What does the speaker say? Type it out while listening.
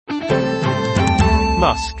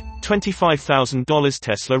Musk, $25,000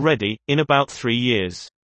 Tesla ready, in about 3 years.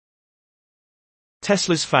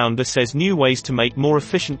 Tesla's founder says new ways to make more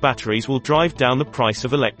efficient batteries will drive down the price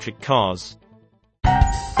of electric cars.